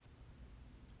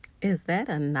Is that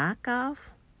a knockoff?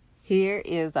 Here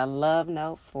is a love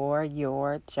note for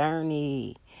your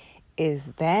journey. Is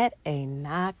that a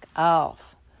knockoff?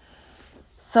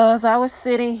 So as I was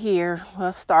sitting here,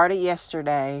 started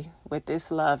yesterday with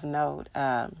this love note,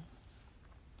 the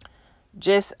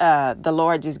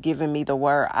Lord just giving me the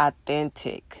word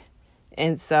authentic.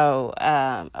 And so,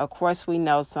 of course, we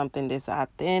know something that's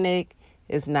authentic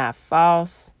is not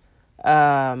false,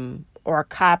 or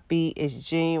copy, is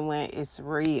genuine, it's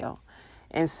real.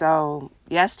 And so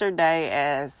yesterday,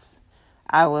 as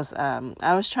I was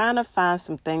trying to find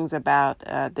some things about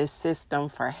this system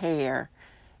for hair,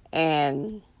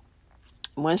 and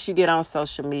once you get on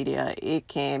social media, it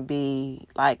can be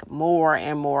like more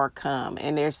and more come,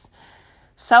 and there's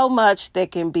so much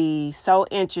that can be so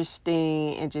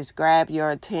interesting and just grab your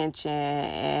attention.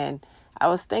 And I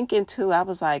was thinking too, I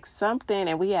was like, something,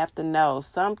 and we have to know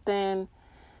something.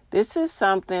 This is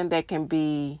something that can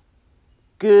be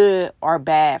good or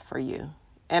bad for you.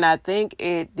 And I think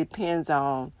it depends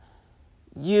on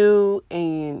you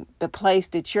and the place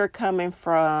that you're coming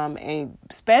from, and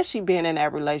especially being in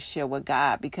that relationship with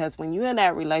God. Because when you're in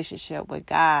that relationship with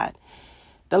God,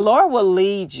 the Lord will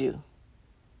lead you.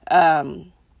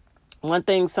 One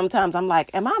thing, sometimes I'm like,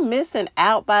 am I missing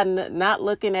out by not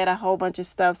looking at a whole bunch of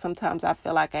stuff? Sometimes I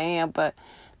feel like I am, but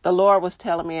the Lord was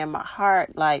telling me in my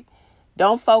heart, like,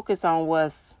 don't focus on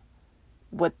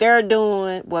what they're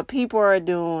doing, what people are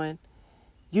doing.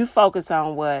 You focus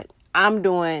on what I'm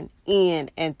doing in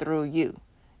and through you.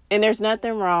 And there's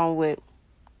nothing wrong with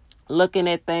looking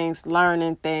at things,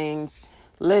 learning things,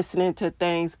 listening to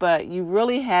things, but you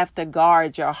really have to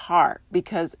guard your heart,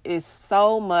 because it's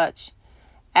so much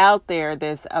out there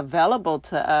that's available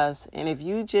to us. And if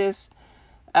you just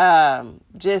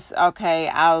okay,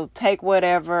 I'll take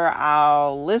whatever,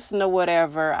 I'll listen to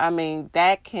whatever, I mean,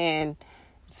 that can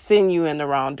send you in the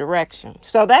wrong direction.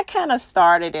 So that kind of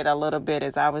started it a little bit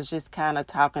as I was just kind of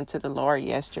talking to the Lord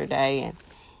yesterday.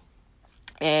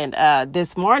 And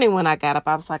this morning when I got up,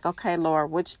 I was like, okay, Lord,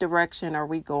 which direction are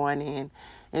we going in?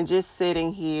 And just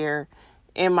sitting here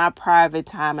in my private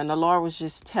time. And the Lord was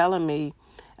just telling me,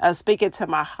 speaking to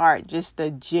my heart, just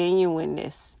the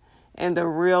genuineness and the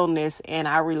realness in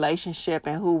our relationship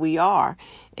and who we are.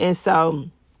 And so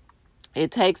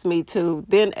it takes me to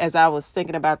then, as I was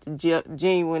thinking about the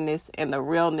genuineness and the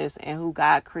realness and who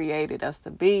God created us to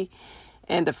be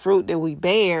and the fruit that we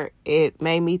bear, it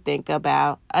made me think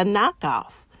about a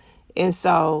knockoff. And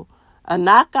so a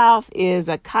knockoff is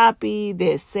a copy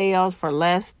that sells for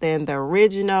less than the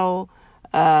original.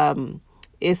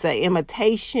 It's an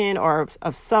imitation or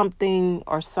of something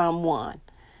or someone,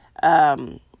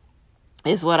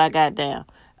 is what I got down.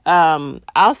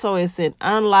 Also, it's an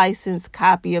unlicensed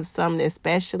copy of something,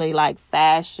 especially like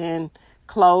fashion,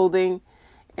 clothing.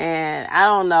 And I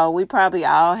don't know, we probably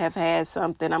all have had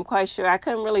something. I'm quite sure, I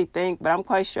couldn't really think, but I'm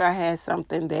quite sure I had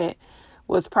something that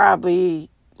was probably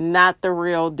not the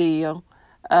real deal.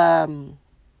 But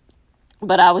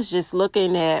I was just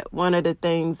looking at one of the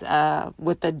things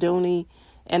with the Dooney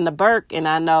and the Burke. And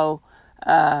I know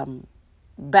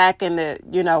back in the,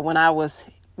 when I was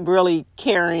really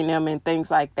carrying them and things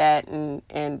like that,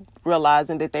 and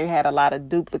realizing that they had a lot of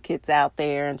duplicates out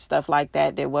there and stuff like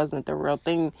that wasn't the real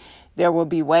thing, there will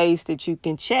be ways that you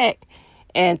can check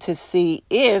and to see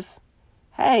if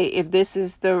this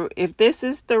is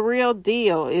the real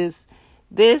deal. Is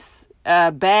this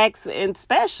bags, and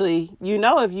especially,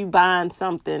 if you buying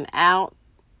something out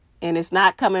and it's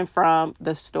not coming from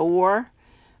the store,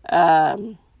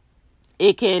 it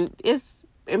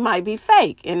might be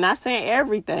fake. And not saying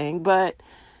everything, but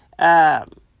I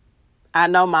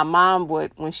know my mom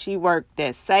would, when she worked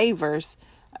at Savers,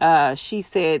 she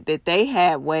said that they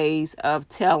had ways of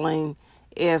telling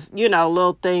if,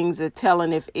 little things of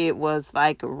telling if it was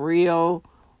like real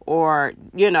or,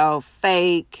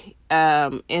 fake.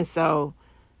 And so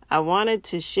I wanted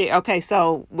to share. Okay,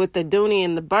 so with the Dooney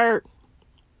and the Burke,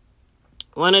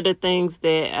 one of the things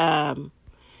that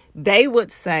they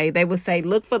would say,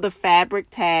 look for the fabric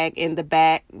tag in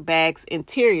the bag's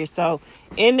interior. So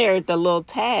in there, the little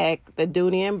tag, the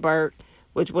Dooney and Burke,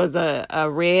 which was a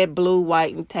red, blue,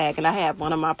 white, and tag. And I have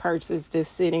one of my purses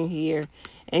just sitting here.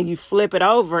 And you flip it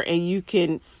over and you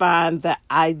can find the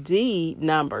ID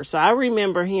number. So I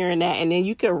remember hearing that. And then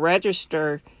you can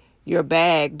register your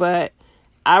bag. But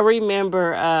I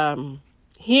remember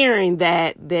hearing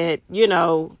that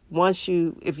once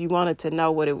if you wanted to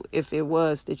know if it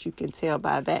was, that you can tell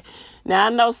by that. Now, I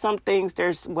know some things,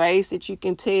 there's ways that you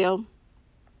can tell.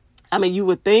 I mean, you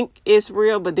would think it's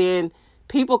real, but then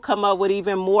people come up with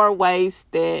even more ways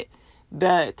to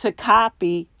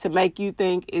copy to make you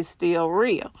think it's still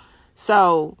real.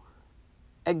 So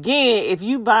again, if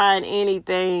you buying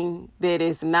anything that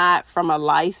is not from a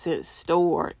licensed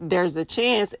store, there's a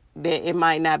chance that it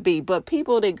might not be. But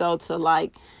people that go to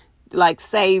like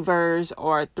Savers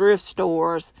or thrift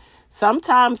stores,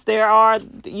 sometimes there are,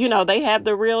 they have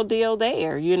the real deal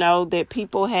there, that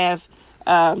people have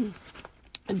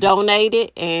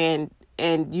donated, and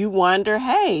you wonder,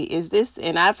 hey, is this?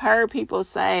 And I've heard people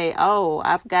say, oh,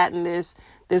 I've gotten this.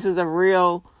 This is a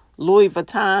real Louis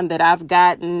Vuitton that I've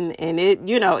gotten, and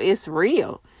it's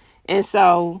real. And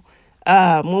so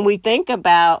when we think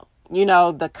about,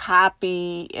 the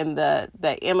copy and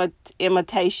the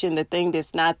imitation, the thing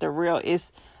that's not the real,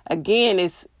 it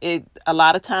a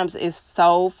lot of times it's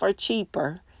sold for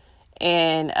cheaper.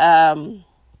 And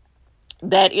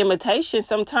that imitation,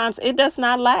 sometimes it does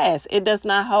not last. It does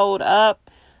not hold up.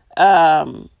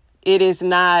 It is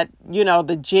not,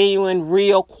 the genuine,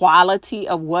 real quality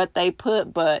of what they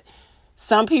put. But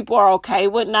some people are okay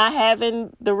with not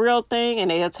having the real thing, and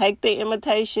they'll take the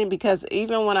imitation, because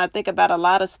even when I think about a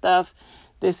lot of stuff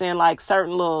that's in like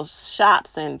certain little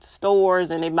shops and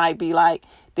stores, and it might be like,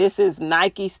 this is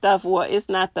Nike stuff. Well, it's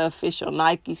not the official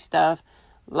Nike stuff.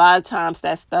 A lot of times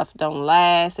that stuff don't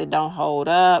last. It don't hold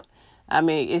up. I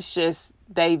mean, it's just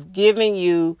they've given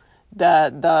you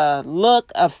the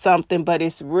look of something, but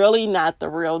it's really not the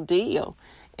real deal.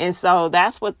 And so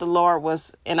that's what the Lord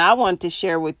was, and I want to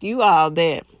share with you all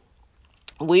that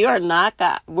we're not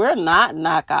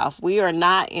knockoff. We are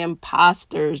not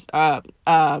imposters.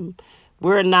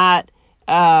 We're not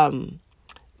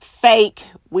fake.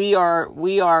 We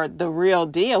are the real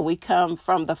deal. We come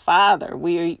from the Father.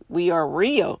 We are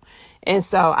real. And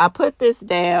so I put this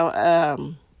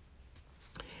down.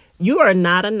 You are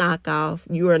not a knockoff.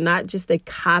 You are not just a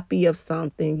copy of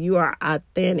something. You are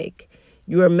authentic.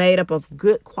 You are made up of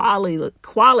good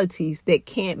qualities that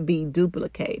can't be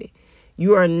duplicated.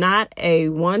 You are not a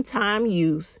one-time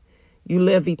use. You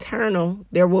live eternal.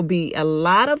 There will be a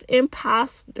lot of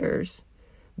imposters,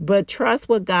 but trust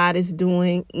what God is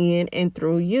doing in and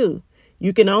through you.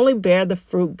 You can only bear the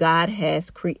fruit God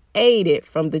has created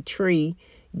from the tree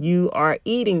you are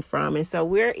eating from. And so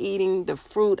we're eating the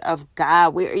fruit of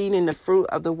God. We're eating the fruit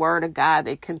of the word of God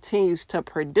that continues to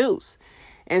produce.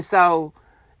 And so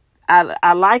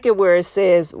I like it where it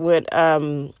says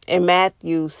in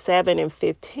Matthew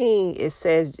 7:15, it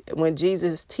says when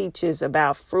Jesus teaches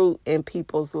about fruit in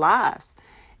people's lives.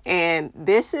 And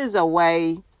this is a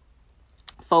way,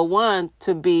 for one,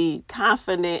 to be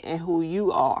confident in who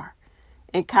you are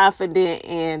and confident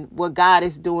in what God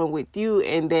is doing with you,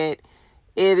 and that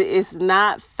it is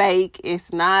not fake.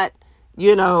 It's not,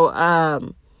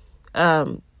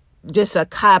 just a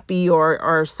copy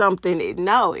or something.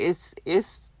 No, it's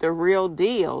the real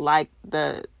deal. Like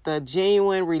the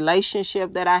genuine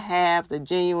relationship that I have, the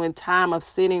genuine time of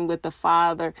sitting with the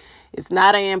Father. It's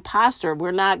not an imposter.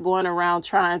 We're not going around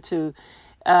trying to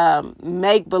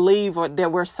make believe or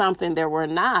that we're something that we're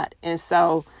not. And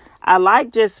so I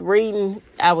like just reading.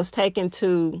 I was taken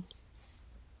to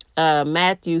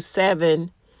Matthew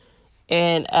 7,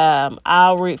 and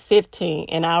I'll read 15,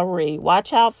 and I'll read,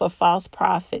 watch out for false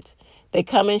prophets. They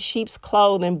come in sheep's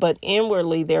clothing, but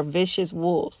inwardly they're vicious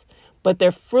wolves. But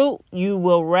their fruit you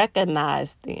will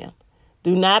recognize them.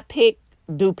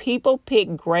 Do people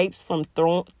pick grapes from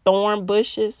thorn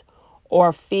bushes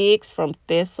or figs from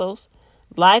thistles?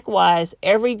 Likewise,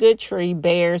 every good tree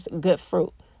bears good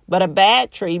fruit, but a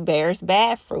bad tree bears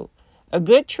bad fruit. A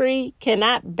good tree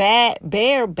cannot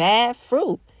bear bad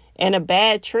fruit, and a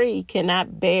bad tree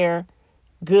cannot bear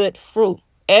good fruit.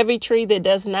 Every tree that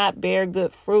does not bear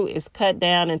good fruit is cut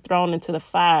down and thrown into the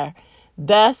fire.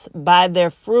 Thus, by their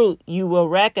fruit, you will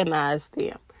recognize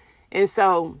them. And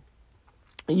so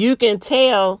you can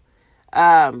tell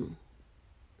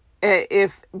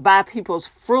if by people's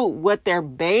fruit, what they're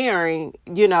bearing,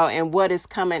 and what is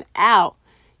coming out.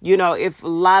 If a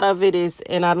lot of it is,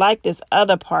 and I like this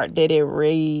other part that it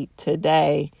read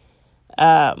today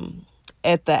at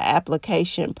the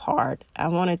application part. I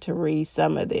wanted to read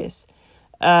some of this.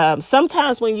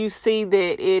 Sometimes when you see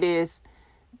that it is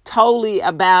totally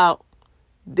about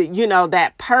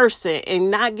that person and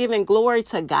not giving glory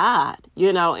to God,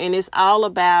 and it's all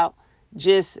about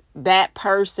just that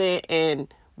person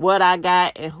and what I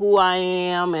got and who I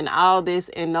am and all this,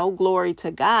 and no glory to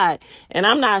God. And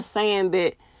I'm not saying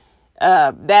that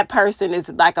that person is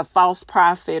like a false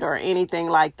prophet or anything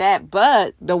like that.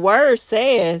 But the word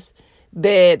says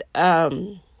that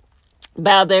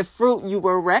by their fruit you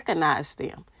will recognize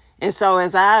them. And so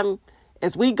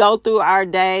as we go through our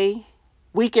day,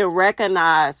 we can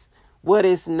recognize what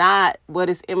is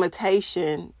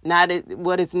imitation,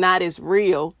 what is not is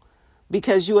real,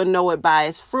 because you will know it by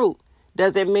its fruit.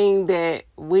 Does it mean that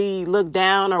we look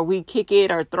down or we kick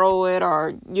it or throw it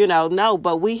or, no,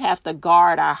 but we have to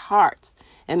guard our hearts.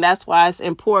 And that's why it's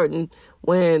important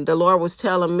when the Lord was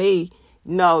telling me,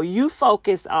 no, you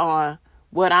focus on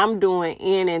what I'm doing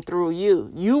in and through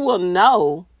you. You will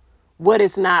know what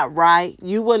is not right.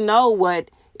 You will know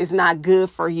what is not good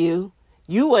for you.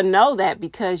 You will know that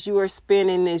because you are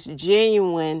spending this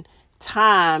genuine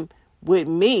time with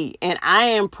me, and I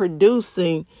am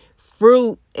producing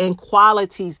fruit and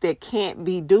qualities that can't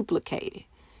be duplicated.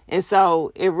 And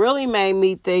so it really made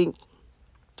me think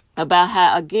about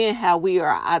how we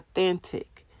are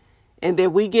authentic and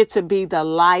that we get to be the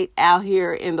light out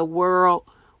here in the world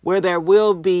where there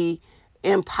will be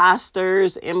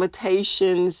imposters,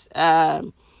 imitations,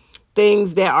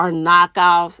 things that are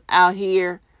knockoffs out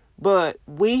here. But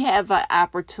we have an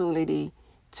opportunity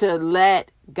to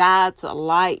let God's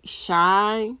light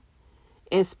shine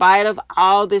in spite of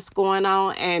all this going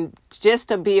on, and just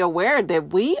to be aware that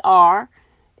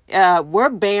we're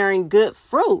bearing good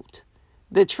fruit,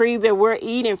 the tree that we're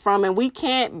eating from, and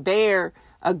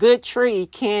a good tree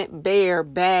can't bear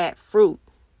bad fruit.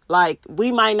 Like,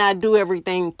 we might not do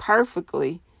everything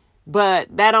perfectly, but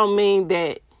that don't mean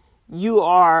that you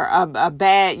are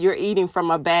you're eating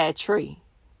from a bad tree.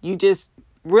 You just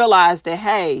realize that,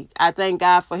 hey, I thank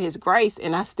God for his grace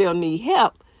and I still need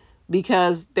help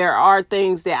because there are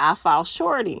things that I fall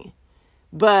short in.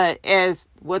 But as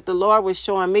what the Lord was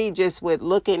showing me, just with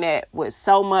looking at with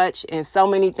so much and so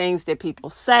many things that people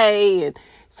say and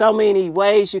so many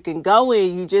ways you can go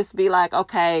in, you just be like,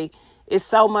 okay, it's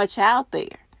so much out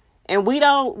there. And we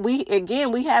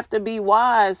have to be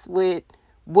wise with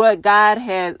what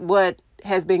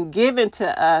has been given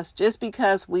to us. Just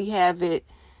because we have it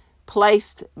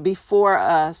placed before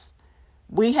us,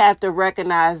 we have to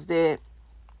recognize that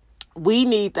we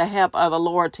need the help of the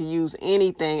Lord to use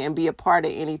anything and be a part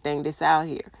of anything that's out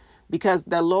here, because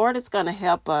the Lord is going to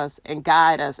help us and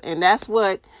guide us. And that's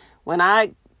what, when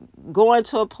I go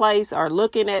into a place or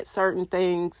looking at certain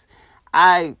things,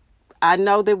 I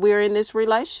know that we're in this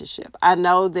relationship. I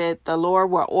know that the Lord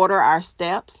will order our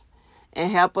steps and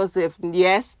help us. If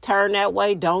yes, turn that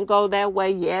way, don't go that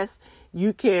way. Yes,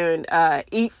 you can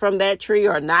eat from that tree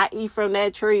or not eat from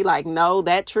that tree. Like, no,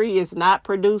 that tree is not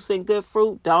producing good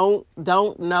fruit. Don't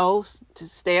know, to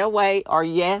stay away. Or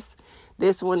yes,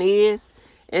 this one is.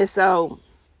 And so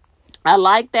I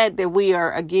like that we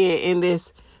are, again, in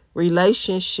this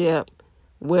relationship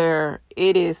where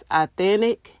it is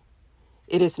authentic.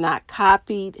 It is not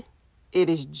copied. It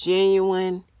is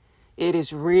genuine. It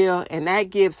is real. And that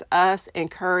gives us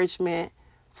encouragement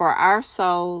for our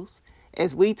souls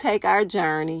as we take our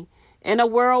journey in a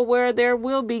world where there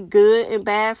will be good and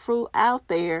bad fruit out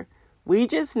there. We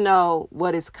just know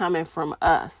what is coming from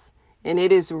us. And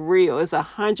it is real. It's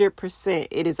 100%.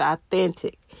 It is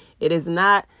authentic. It is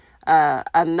not a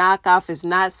knockoff. It's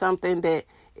not something that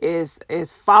is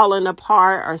falling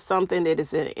apart or something that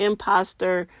is an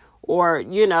imposter or,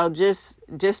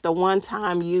 just a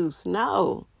one-time use.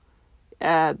 No,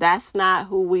 that's not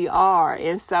who we are.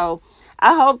 And so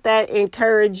I hope that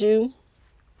encouraged you,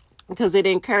 because it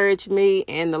encouraged me,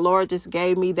 and the Lord just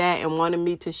gave me that and wanted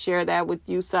me to share that with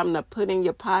you. Something to put in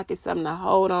your pocket, something to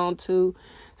hold on to,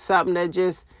 something to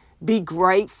just be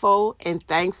grateful and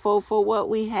thankful for what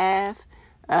we have.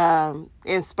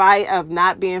 In spite of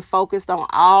not being focused on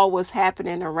all what's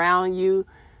happening around you,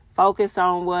 focus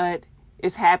on what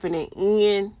is happening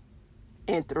in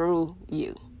and through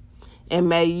you. And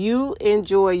may you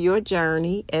enjoy your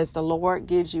journey as the Lord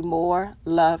gives you more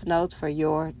love notes for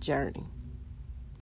your journey.